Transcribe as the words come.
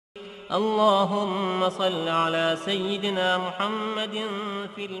اللهم صل على سيدنا محمد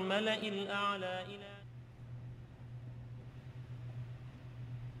في الملأ الأعلى إلى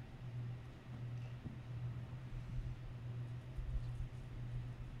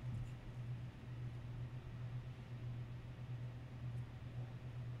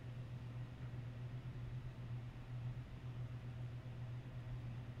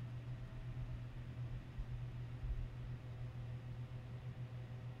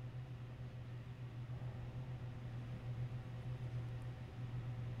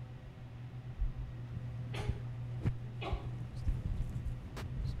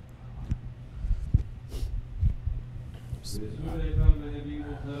Resul-i Ekrem ve Nebi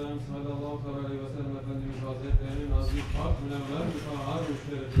Muhterem sallallahu aleyhi ve sellem Efendimiz Hazretlerinin aziz, hak, münevver, müfahar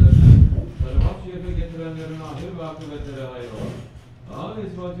müşteriklerine, salavat şerife getirenlerin ahir ve akıbetlere hayır olur. Ağır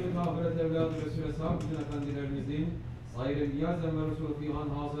İsbacı-ı Kafiret evladı Resul-i Sahib bütün efendilerimizin sayr-ı İyazen ve Resul-i Fihan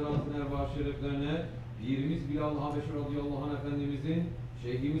hazıratın erbaa şeriflerine, Pirimiz Bilal Habeşi radıyallahu anh Efendimizin,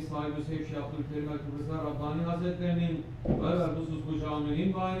 Şeyhimiz Sahibul Sayf Şeyh Abdulkerim el-Kibrisi Rabbani Hazretlerinin ve husus bu caminin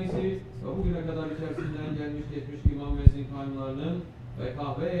bahanesi ve bugüne kadar içerisinden gelmiş geçmiş imam ve zinkanlarının ve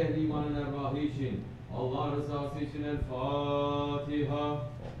kahve ehli imanın erbahı için Allah rızası için El-Fatiha.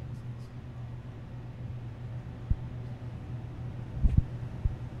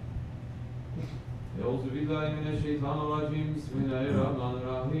 Euzubillahimineşşeytanirracim.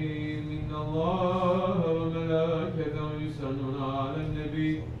 Bismillahirrahmanirrahim. İnnallâhe ve melâketehu yusallûne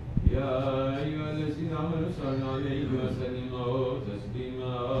alen-nebî. Ya eyyühellezîne âmenû sallu aleyhi ve sellimû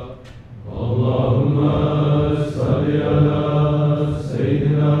teslîmâ. Allahümme salli alâ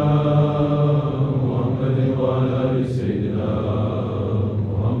seyyidina Muhammedin ve alâ seyyidina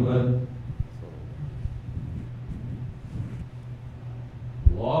Muhammed.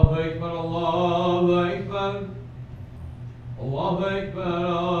 Allahu Ekber, Allahu Ekber, Allahu Ekber,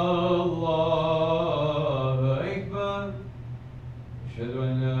 Allahu Ekber. Eşhedü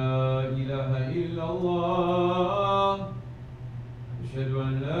en la ilahe illallah, eşhedü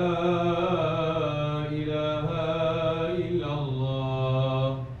en la ilahe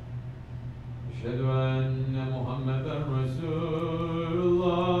illallah, eşhedü enne Muhammeden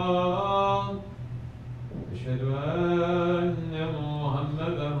Resulullah, eşhedü enne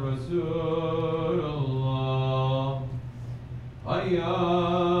Muhammeden Resulullah. Hayya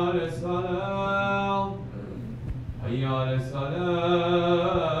aleyhisselam, hayya aleyhisselam,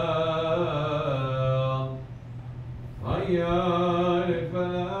 hayya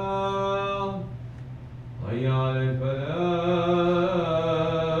aleyhisselam, hayya aleyhisselam.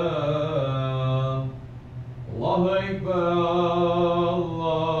 Allahu Ekber,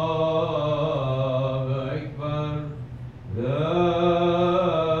 Allahu Ekber. La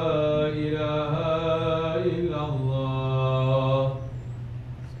ilahe illallah.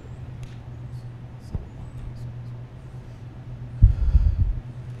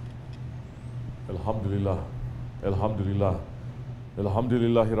 Elhamdülillah, elhamdülillah,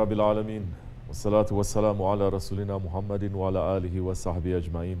 elhamdülillahi rabbil alemin. Ve salatu ve selamu ala Resulina Muhammedin ve ala alihi ve sahbihi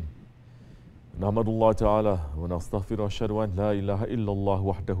ecmain. Nahmedullah Teala ve nastağfiru eşhedü en la ilahe illallah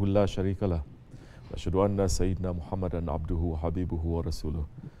vahdehu la şerike leh. Ve eşhedü enne seyyidina Muhammeden abduhu ve habibuhu ve resuluhu.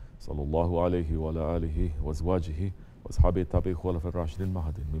 Sallallahu aleyhi ve ala alihi ve ezvacihi ve ashabihi tabi'i hulefe'r raşidin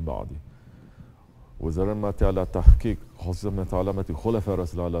mahdi min ba'di. وزرمت على تحقيق خصوصا علامة خلفاء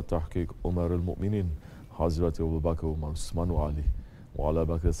رسول على تحقيق عمر المؤمنين حضرة أبو بكر وعثمان وعلي وعلى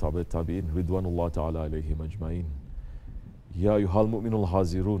بكر الصحابة التابعين رضوان الله تعالى عليهم أجمعين. يا أيها المؤمنون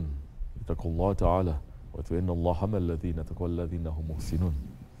الحاضرون اتقوا الله تعالى وإن الله حمى الذين اتقوا الذين هم محسنون.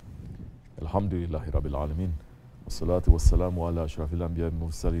 الحمد لله رب العالمين والصلاة والسلام على أشرف الأنبياء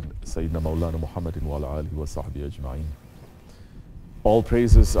والمرسلين سيدنا مولانا محمد وعلى آله وصحبه أجمعين. All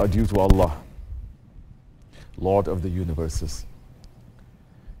praises are due to Allah, Lord of the universes.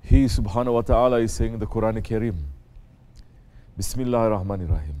 He subhanahu wa ta'ala is saying in the Quran Kareem,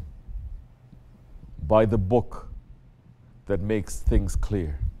 Bismillahirrahmanirrahim, by the book that makes things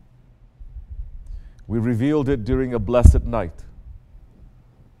clear. We revealed it during a blessed night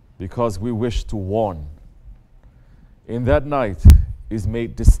because we wish to warn. In that night is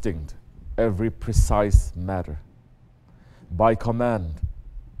made distinct every precise matter by command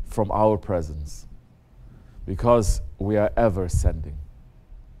from our presence, because we are ever sending.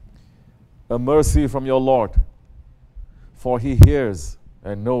 A mercy from your Lord, for He hears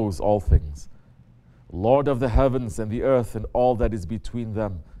and knows all things. Lord of the heavens and the earth and all that is between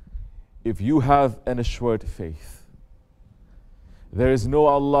them, if you have an assured faith, there is no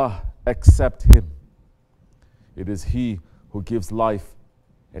Allah except Him. It is He who gives life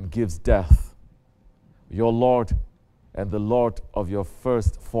and gives death. Your Lord and the Lord of your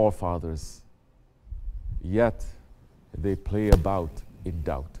first forefathers. Yet they play about in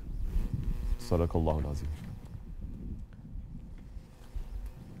doubt. Sadaqallahu al-Azim.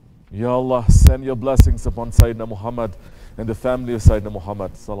 Ya Allah, send your blessings upon Sayyidina Muhammad and the family of Sayyidina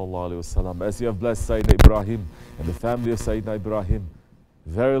Muhammad sallallahu alaihi wasallam, as you have blessed Sayyidina Ibrahim and the family of Sayyidina Ibrahim.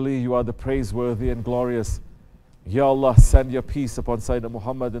 Verily, you are the praiseworthy and glorious. Ya Allah, send your peace upon Sayyidina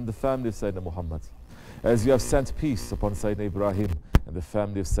Muhammad and the family of Sayyidina Muhammad, as you have sent peace upon Sayyidina Ibrahim and the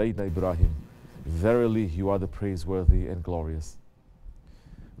family of Sayyidina Ibrahim. Verily, you are the praiseworthy and glorious.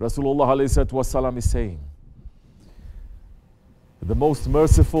 Rasulullah alayhi wasallam is saying, the most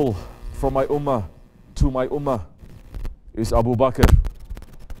merciful from my ummah to my ummah is Abu Bakr,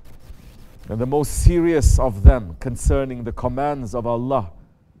 and the most serious of them concerning the commands of Allah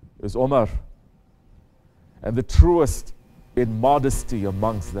is Umar, and the truest in modesty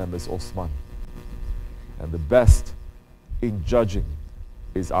amongst them is Osman, and the best in judging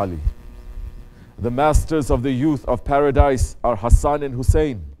is Ali. The masters of the youth of paradise are Hassan and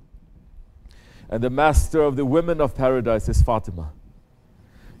Hussein, and the master of the women of paradise is Fatima.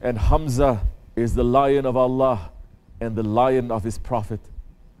 And Hamza is the lion of Allah and the lion of His Prophet.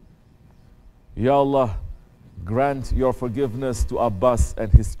 Ya Allah, grant your forgiveness to Abbas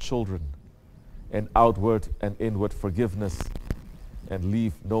and his children, and outward and inward forgiveness, and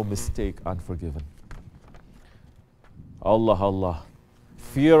leave no mistake unforgiven. Allah, Allah.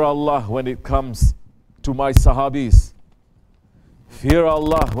 Fear Allah when it comes to my Sahabis. Fear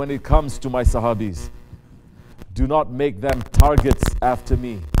Allah when it comes to my Sahabis. Do not make them targets after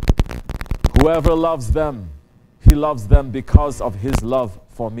me. Whoever loves them, he loves them because of his love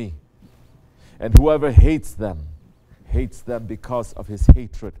for me. And whoever hates them because of his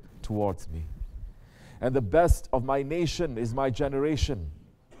hatred towards me. And the best of my nation is my generation,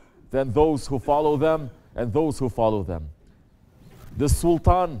 then those who follow them and those who follow them. The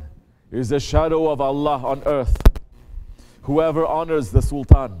Sultan is a shadow of Allah on earth. Whoever honors the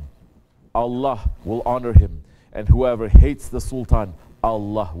Sultan, Allah will honor him. And whoever hates the Sultan,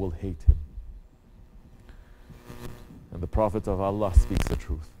 Allah will hate him. And the Prophet of Allah speaks the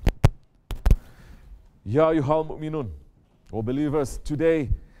truth. Ya ayyuhal mu'minun, O believers, today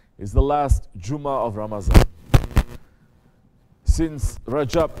is the last Juma of Ramazan. Since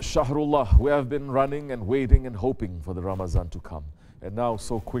Rajab Shahrullah, we have been running and waiting and hoping for the Ramazan to come. And now,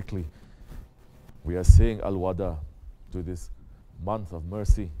 so quickly, we are saying al-wada to this month of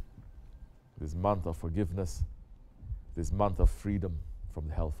mercy, this month of forgiveness, this month of freedom from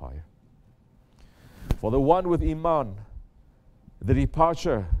the hellfire. For the one with Iman, the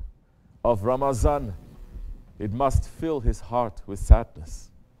departure of Ramazan, it must fill his heart with sadness.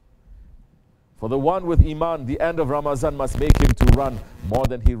 For the one with Iman, the end of Ramazan must make him to run more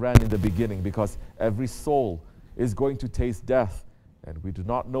than he ran in the beginning, because every soul is going to taste death, and we do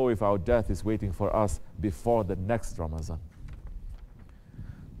not know if our death is waiting for us before the next Ramazan.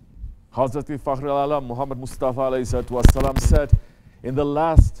 Hazrat Fakhr al-Alam Muhammad Mustafa alayhi wasallam said, in the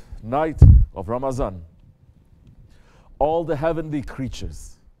last night of Ramazan, all the heavenly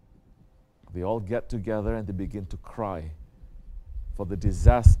creatures, they all get together and they begin to cry for the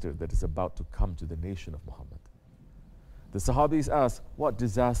disaster that is about to come to the nation of Muhammad. The Sahabis asked, what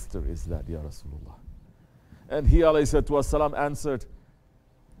disaster is that, Ya Rasulullah? And he ﷺ answered,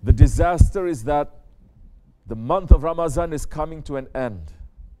 the disaster is that the month of Ramazan is coming to an end,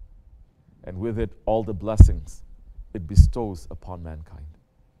 and with it all the blessings it bestows upon mankind.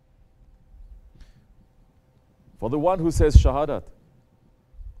 For the one who says Shahadat,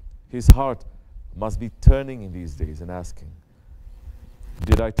 his heart must be turning in these days and asking,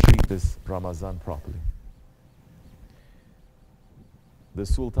 did I treat this Ramazan properly? The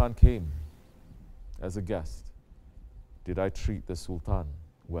Sultan came as a guest. Did I treat the Sultan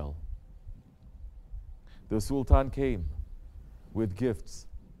well? The Sultan came with gifts.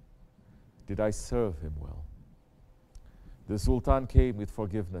 Did I serve him well? The Sultan came with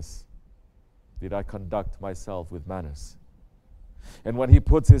forgiveness. Did I conduct myself with manners? And when he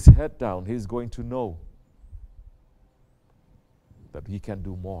puts his head down, he's going to know that he can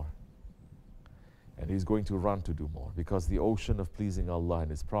do more. And he's going to run to do more, because the ocean of pleasing Allah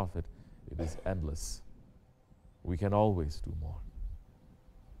and His Prophet, it is endless. We can always do more.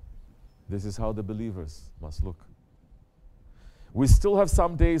 This is how the believers must look. We still have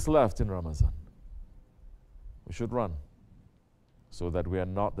some days left in Ramazan. We should run so that we are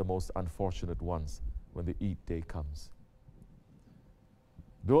not the most unfortunate ones when the Eid day comes.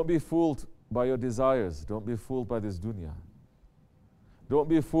 Don't be fooled by your desires. Don't be fooled by this dunya. Don't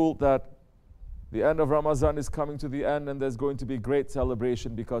be fooled that the end of Ramazan is coming to the end and there's going to be great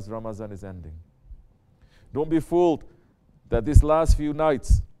celebration because Ramazan is ending. Don't be fooled that these last few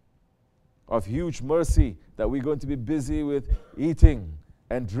nights of huge mercy, that we're going to be busy with eating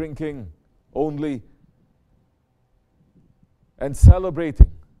and drinking only and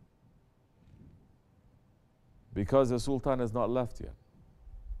celebrating, because the Sultan has not left yet.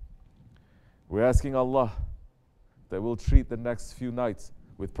 We're asking Allah that we'll treat the next few nights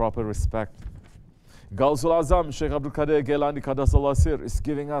with proper respect. Gausul Azam, Sheikh Abdulkerim Geelani Qaddasallahu Sir, is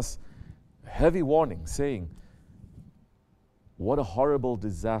giving us a heavy warning, saying, what a horrible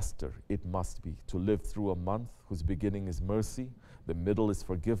disaster it must be to live through a month whose beginning is mercy, the middle is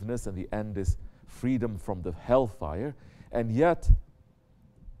forgiveness, and the end is freedom from the hellfire, and yet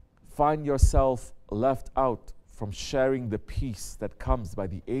find yourself left out from sharing the peace that comes by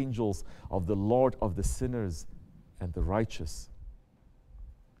the angels of the Lord of the sinners and the righteous.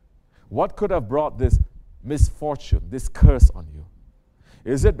 What could have brought this misfortune, this curse on you?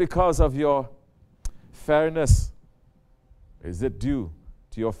 Is it because of your fairness? Is it due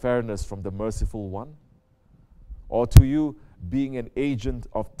to your fairness from the merciful one? Or to you being an agent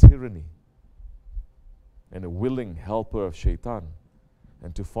of tyranny and a willing helper of shaitan,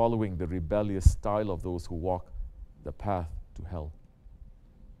 and to following the rebellious style of those who walk the path to hell?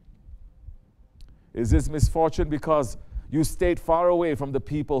 Is this misfortune because you stayed far away from the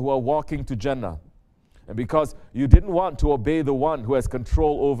people who are walking to Jannah, and because you didn't want to obey the one who has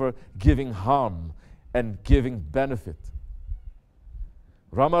control over giving harm and giving benefit?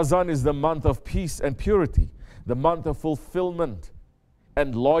 Ramazan is the month of peace and purity, the month of fulfillment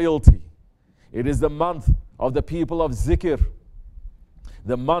and loyalty. It is the month of the people of zikr,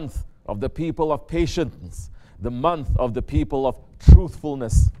 the month of the people of patience, the month of the people of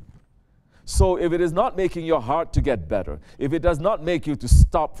truthfulness. So if it is not making your heart to get better, if it does not make you to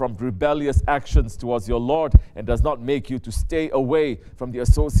stop from rebellious actions towards your Lord, and does not make you to stay away from the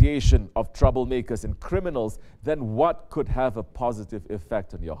association of troublemakers and criminals, then what could have a positive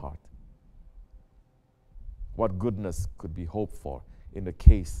effect on your heart? What goodness could be hoped for in a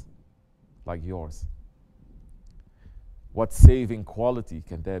case like yours? What saving quality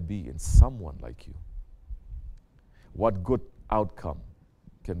can there be in someone like you? What good outcome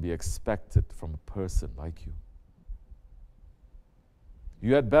can be expected from a person like you?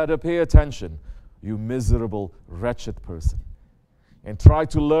 You had better pay attention, you miserable, wretched person, and try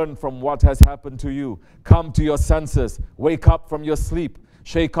to learn from what has happened to you. Come to your senses, wake up from your sleep,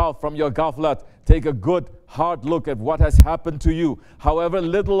 shake off from your ghaflat, take a good, hard look at what has happened to you. However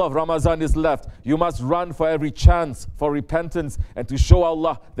little of Ramazan is left, you must run for every chance for repentance and to show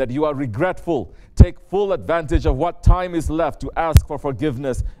Allah that you are regretful. Take full advantage of what time is left to ask for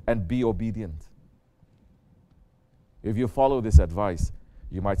forgiveness and be obedient. If you follow this advice,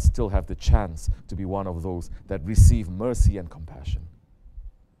 you might still have the chance to be one of those that receive mercy and compassion.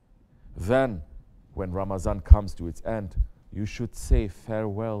 Then, when Ramazan comes to its end, you should say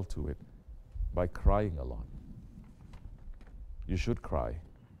farewell to it by crying a lot. You should cry.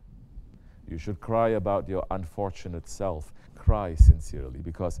 You should cry about your unfortunate self. Cry sincerely,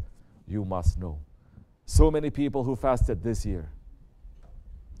 because you must know, so many people who fasted this year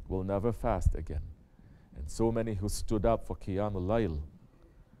will never fast again. And so many who stood up for Qiyamul Layl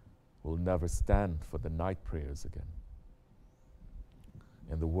will never stand for the night prayers again.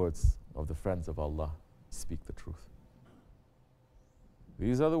 And the words of the friends of Allah speak the truth.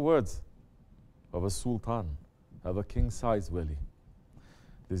 These are the words of a sultan, of a king-size wali.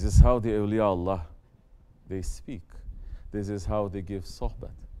 This is how the awliya Allah, they speak. This is how they give sohbat.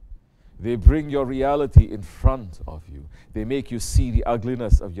 They bring your reality in front of you. They make you see the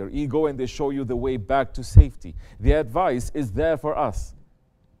ugliness of your ego, and they show you the way back to safety. The advice is there for us.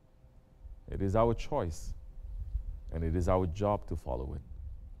 It is our choice, and it is our job to follow it.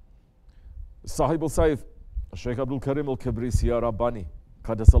 Sahibul Sayf, Shaykh Abdulkerim al-Kibrisi ya Rabbani,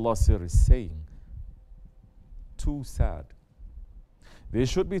 Qaddasallahu Sir, is saying, too sad. They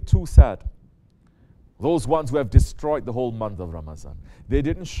should be too sad. Those ones who have destroyed the whole month of Ramazan. They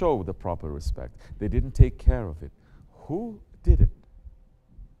didn't show the proper respect. They didn't take care of it. Who did it?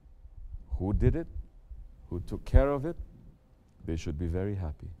 Who did it? Who took care of it? They should be very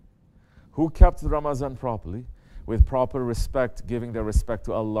happy. Who kept Ramazan properly, with proper respect, giving their respect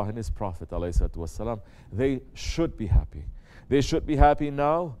to Allah and His Prophet ﷺ, they should be happy. They should be happy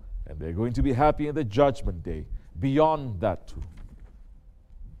now, and they're going to be happy in the Judgment Day. Beyond that too.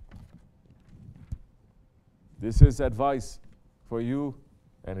 This is advice for you,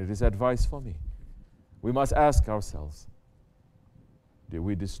 and it is advice for me. We must ask ourselves, did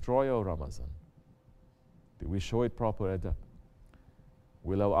we destroy our Ramazan? Did we show it proper adab?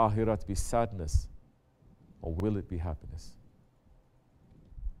 Will our akhirat be sadness, or will it be happiness?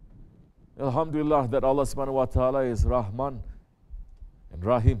 Alhamdulillah that Allah subhanahu wa ta'ala is Rahman and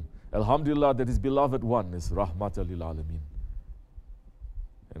Rahim. Alhamdulillah that His beloved one is Rahmatan lil Alameen.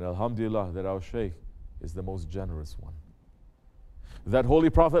 And Alhamdulillah that our Shaykh is the most generous one. That Holy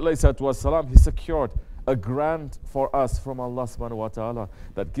Prophet ﷺ, he secured a grant for us from Allah subhanahu wa ta'ala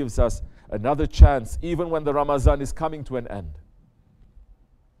that gives us another chance even when the Ramazan is coming to an end.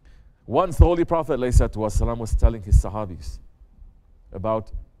 Once the Holy Prophet ﷺ was telling his Sahabis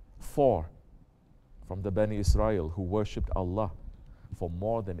about 4 from the Bani Israel who worshipped Allah for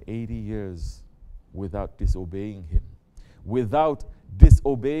more than 80 years without disobeying Him. Without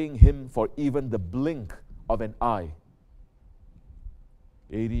disobeying Him for even the blink of an eye.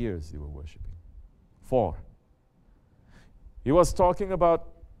 80 years they were worshipping. 4. He was talking about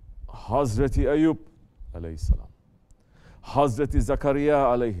Hazrati Ayub alayhi salam, Hazrati Zakaria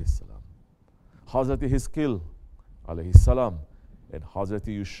alayhi salam, Hazrati Hiskil alayhi salam, and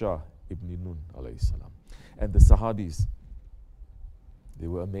Hazrati Yusha ibn Nun alayhi salam. And the Sahabis, they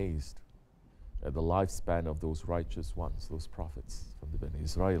were amazed at the lifespan of those righteous ones, those prophets from the Bani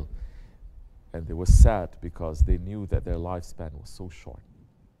Israel. And they were sad because they knew that their lifespan was so short.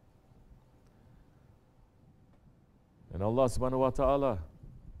 And Allah subhanahu wa ta'ala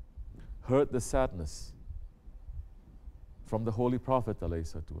heard the sadness from the Holy Prophet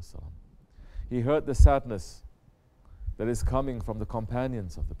ﷺ. He heard the sadness that is coming from the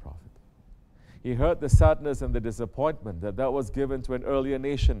companions of the Prophet. He heard the sadness and the disappointment that was given to an earlier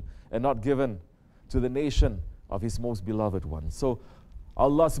nation and not given to the nation of His most beloved one. So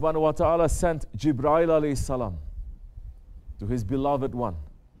Allah subhanahu wa ta'ala sent Jibreel alayhi salam to His beloved one.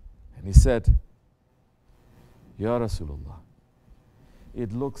 And He said, Ya Rasulullah,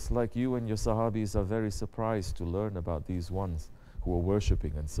 it looks like you and your Sahabis are very surprised to learn about these ones who are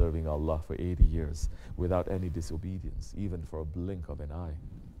worshipping and serving Allah for 80 years without any disobedience, even for a blink of an eye.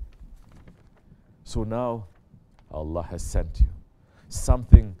 So now Allah has sent you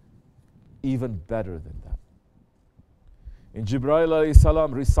something even better than that. And Jibreel alayhi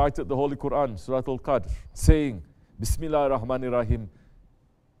salam recited the Holy Quran, Surah Al-Qadr, saying, Bismillah ar-Rahman ar-Rahim,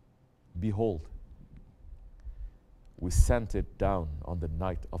 behold, we sent it down on the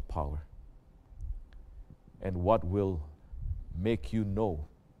night of power. And what will make you know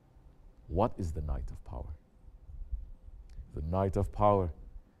what is the night of power? The night of power,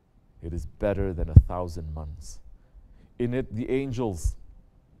 it is better than 1,000 months. In it, the angels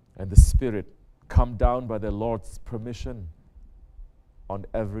and the Spirit come down by their Lord's permission on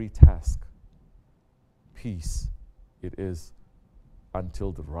every task. Peace it is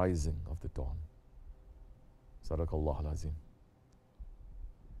until the rising of the dawn. Sadaqallahu al-Azim.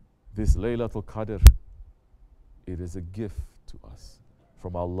 This Laylatul Qadr, it is a gift to us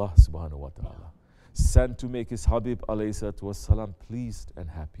from Allah subhanahu wa ta'ala, sent to make His Habib alayhi salatu wasalam pleased and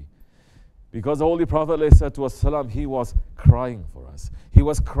happy. Because the Holy Prophet alayhi salatu wasalam, he was crying for us. He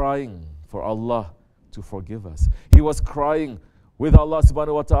was crying for Allah to forgive us. He was crying with Allah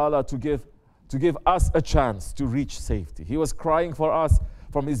subhanahu wa ta'ala to give us a chance to reach safety. He was crying for us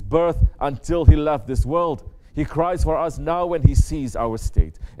from his birth until he left this world. He cries for us now when he sees our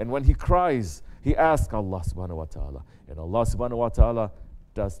state. And when he cries, he asks Allah subhanahu wa ta'ala. And Allah subhanahu wa ta'ala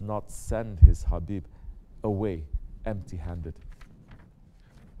does not send His Habib away empty-handed.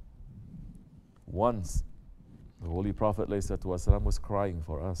 Once, the Holy Prophet ﷺ was crying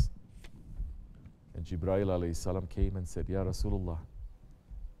for us. And Jibreel alayhi salam came and said, Ya Rasulullah,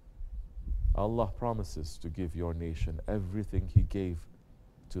 Allah promises to give your nation everything He gave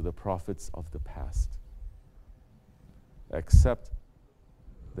to the prophets of the past, except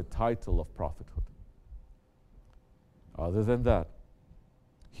the title of prophethood. Other than that,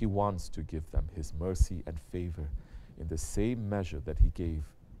 He wants to give them His mercy and favor in the same measure that He gave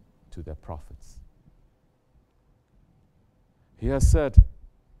to their prophets. He has said,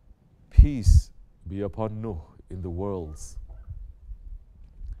 peace be upon Nuh in the worlds.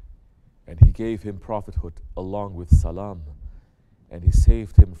 And He gave him prophethood along with salam. And He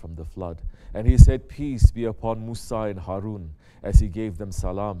saved him from the flood. And He said, peace be upon Musa and Harun, as He gave them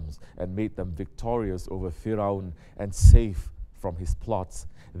salams and made them victorious over Firaun and safe from his plots.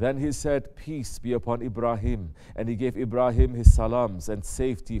 Then He said, peace be upon Ibrahim, and He gave Ibrahim his salams and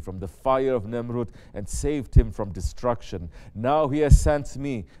safety from the fire of Namrud and saved him from destruction. Now He has sent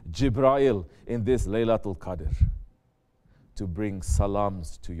me, Jibreel, in this Laylatul Qadr to bring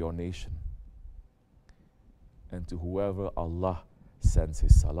salams to your nation. And to whoever Allah sends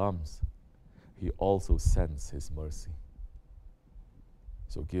His salams, He also sends His mercy.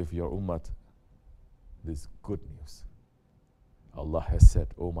 So give your ummah this good news. Allah has said,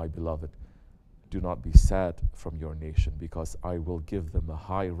 O my beloved, do not be sad from your nation, because I will give them a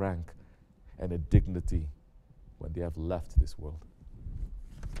high rank and a dignity when they have left this world.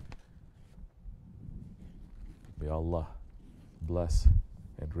 May Allah bless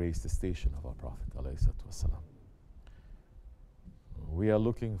and raise the station of our Prophet ﷺ. We are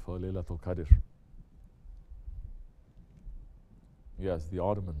looking for Laylatul Qadr. Yes, the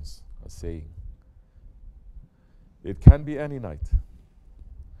Ottomans are saying it can be any night.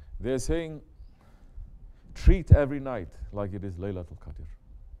 They're saying treat every night like it is Laylatul Qadr,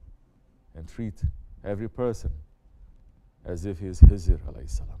 and treat every person as if he is Hizr alayhi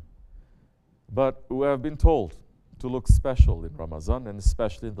salam. But we have been told to look special in Ramazan, and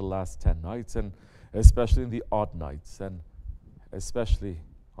especially in the last 10 nights, and especially in the odd nights, and especially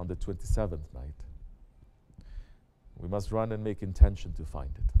on the 27th night. We must run and make intention to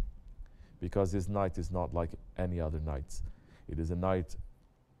find it, because this night is not like any other nights. It is a night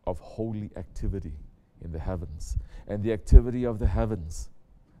of holy activity in the heavens, and the activity of the heavens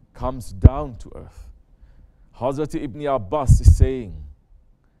comes down to earth. Hazrat Ibn Abbas is saying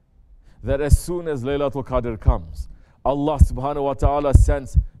that as soon as Laylatul Qadr comes, Allah subhanahu wa ta'ala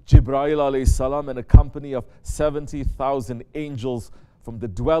sends Jibreel alayhi salam and a company of 70,000 angels from the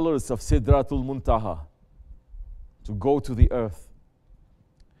dwellers of Sidratul Muntaha to go to the earth.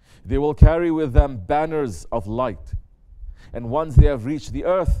 They will carry with them banners of light. And once they have reached the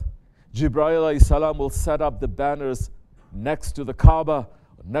earth, Jibreel alayhi salam will set up the banners next to the Kaaba,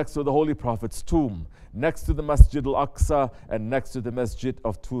 next to the Holy Prophet's tomb, next to the Masjid al-Aqsa, and next to the Masjid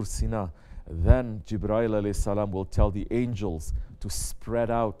of Tur Sina. Then Jibreel alayhi salam will tell the angels to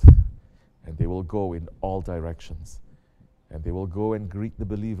spread out, and they will go in all directions. And they will go and greet the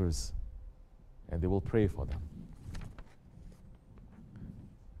believers, and they will pray for them.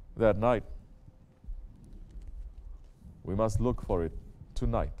 That night, we must look for it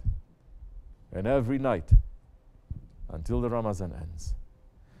tonight, and every night until the Ramazan ends.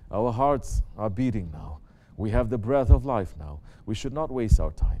 Our hearts are beating now. We have the breath of life now. We should not waste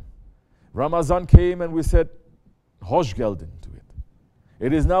our time. Ramazan came and we said, Hoş geldin to it.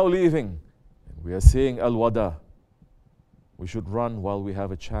 It is now leaving, and we are saying Al-Wada. We should run while we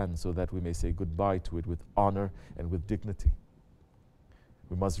have a chance so that we may say goodbye to it with honor and with dignity.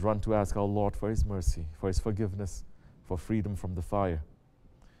 We must run to ask our Lord for His mercy, for His forgiveness, for freedom from the fire.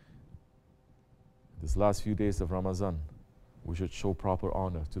 These last few days of Ramazan, we should show proper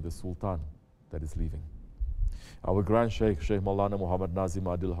honor to the Sultan that is leaving. Our Grand Sheikh, Sheikh Maulana Muhammad Nazim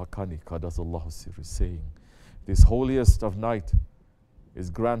Adil Hakkani, Qadasallahu Sirr, is saying, this holiest of night is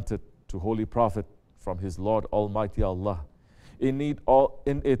granted to Holy Prophet from his Lord Almighty Allah. In it,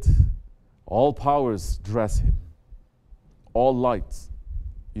 all powers dress him, all lights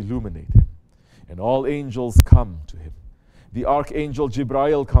illuminate him, and all angels come to him. The Archangel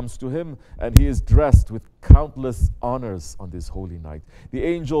Jibreel comes to him, and he is dressed with countless honors on this holy night. The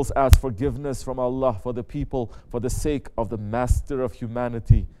angels ask forgiveness from Allah for the people, for the sake of the Master of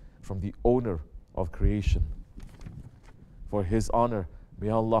humanity, from the owner of creation. For His honor, may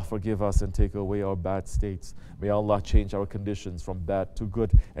Allah forgive us and take away our bad states. May Allah change our conditions from bad to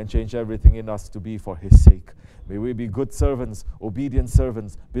good, and change everything in us to be for His sake. May we be good servants, obedient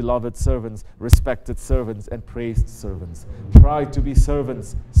servants, beloved servants, respected servants, and praised servants. Try to be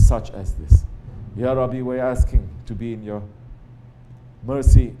servants such as this. Ya Rabbi, we're asking to be in Your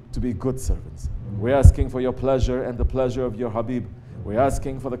mercy, to be good servants. We're asking for Your pleasure and the pleasure of Your Habib. We're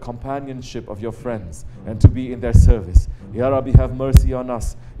asking for the companionship of Your friends and to be in their service. Ya Rabbi, have mercy on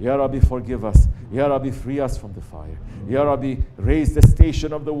us. Ya Rabbi, forgive us. Ya Rabbi, free us from the fire. Ya Rabbi, raise the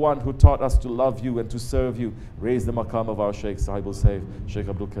station of the one who taught us to love You and to serve You. Raise the maqam of our Shaykh, Sahibul Sayf, Shaykh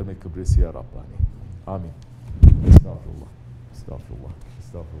Abdulkerim, Kibrisi, Ya Rabbani. Amin. Astaghfirullah. Astaghfirullah.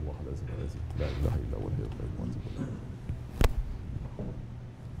 Astaghfirullah. La ilaha illa huwa.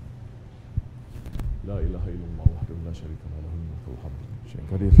 لا إله إلا الله وحده لا شريك له له الملك والحمد شيء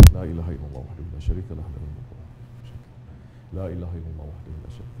قدير لا إله إلا الله وحده لا شريك له له الملك لا إله إلا الله وحده لا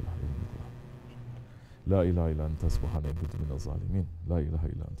شريك له له الملك لا إله إلا أنت سبحانك كنت من الظالمين لا إله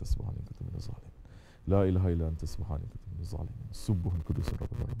إلا أنت سبحانك كنت من الظالمين لا إله إلا أنت سبحانك كنت من الظالمين سبح القدوس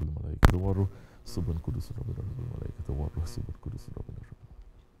ربنا رب الملائكة والروح سبح القدوس ربنا رب الملائكة والروح سبح القدوس ربنا رب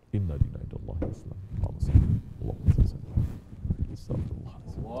إن دين عند الله الإسلام اللهم صل اللهم صل استغفر الله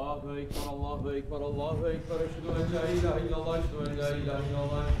الله أكبر الله أكبر الله أكبر أشهد أن لا إله إلا الله أشهد أن لا إله إلا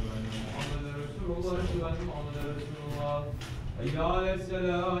الله أشهد أن محمدا رسول الله أشهد أن محمدا رسول الله حي على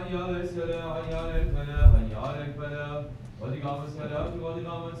السلام حي على السلام حي على الفلاح حي على الفلاح قد قام الصلاة قد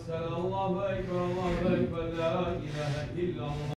قام الصلاة الله أكبر لا إله إلا الله